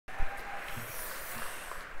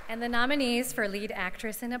And the nominees for lead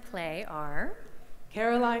actress in a play are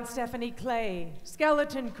Caroline Stephanie Clay,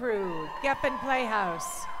 Skeleton Crew, Geffen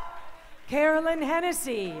Playhouse. Carolyn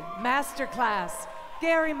Hennessy, Masterclass,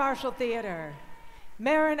 Gary Marshall Theater.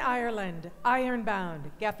 Marin Ireland,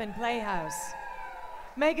 Ironbound, Geffen Playhouse.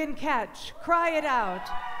 Megan Ketch, Cry It Out,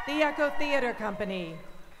 The Echo Theater Company.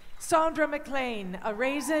 Sandra McLean, A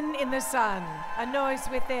Raisin in the Sun, A Noise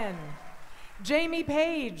Within. Jamie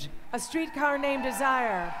Page, A Streetcar Named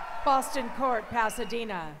Desire, Boston Court,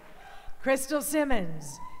 Pasadena. Crystal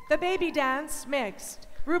Simmons, The Baby Dance Mixed,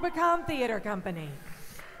 Rubicon Theater Company.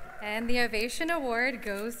 And the Ovation Award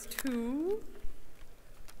goes to,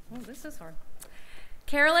 oh, this is hard.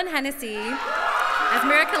 Carolyn Hennessy as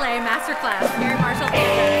Miracle Masterclass, Gary Marshall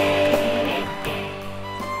Theater.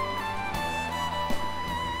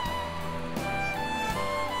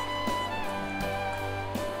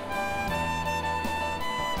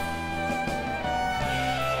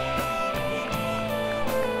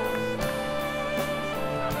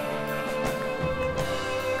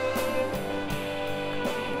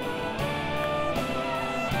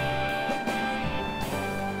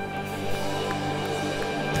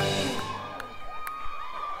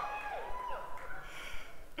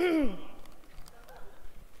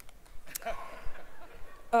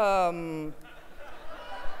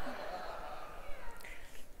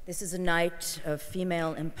 This is a night of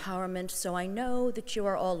female empowerment, so I know that you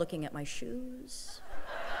are all looking at my shoes.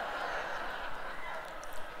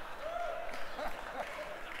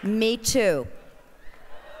 Me too.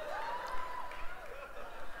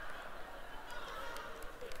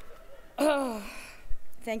 Oh,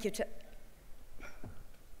 thank you to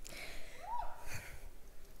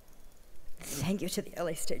the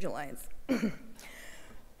LA Stage Alliance.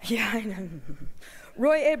 Yeah, I know.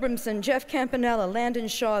 Roy Abramson, Jeff Campanella, Landon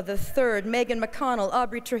Shaw III, Megan McConnell,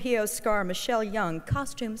 Aubrey Trujillo Scar, Michelle Young,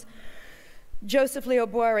 costumes, Joseph Leo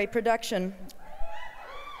Boire, production,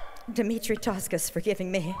 Dimitri Toscas for giving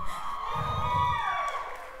me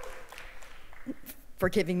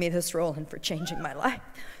this role and for changing my life.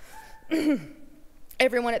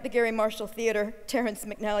 Everyone at the Gary Marshall Theater, Terrence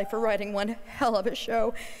McNally for writing one hell of a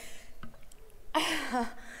show.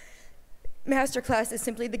 Masterclass is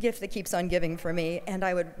simply the gift that keeps on giving for me, and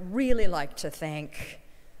I would really like to thank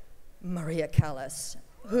Maria Callas,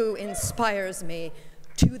 who inspires me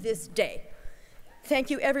to this day. Thank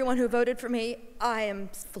you, everyone who voted for me. I am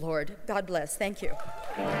floored. God bless. Thank you.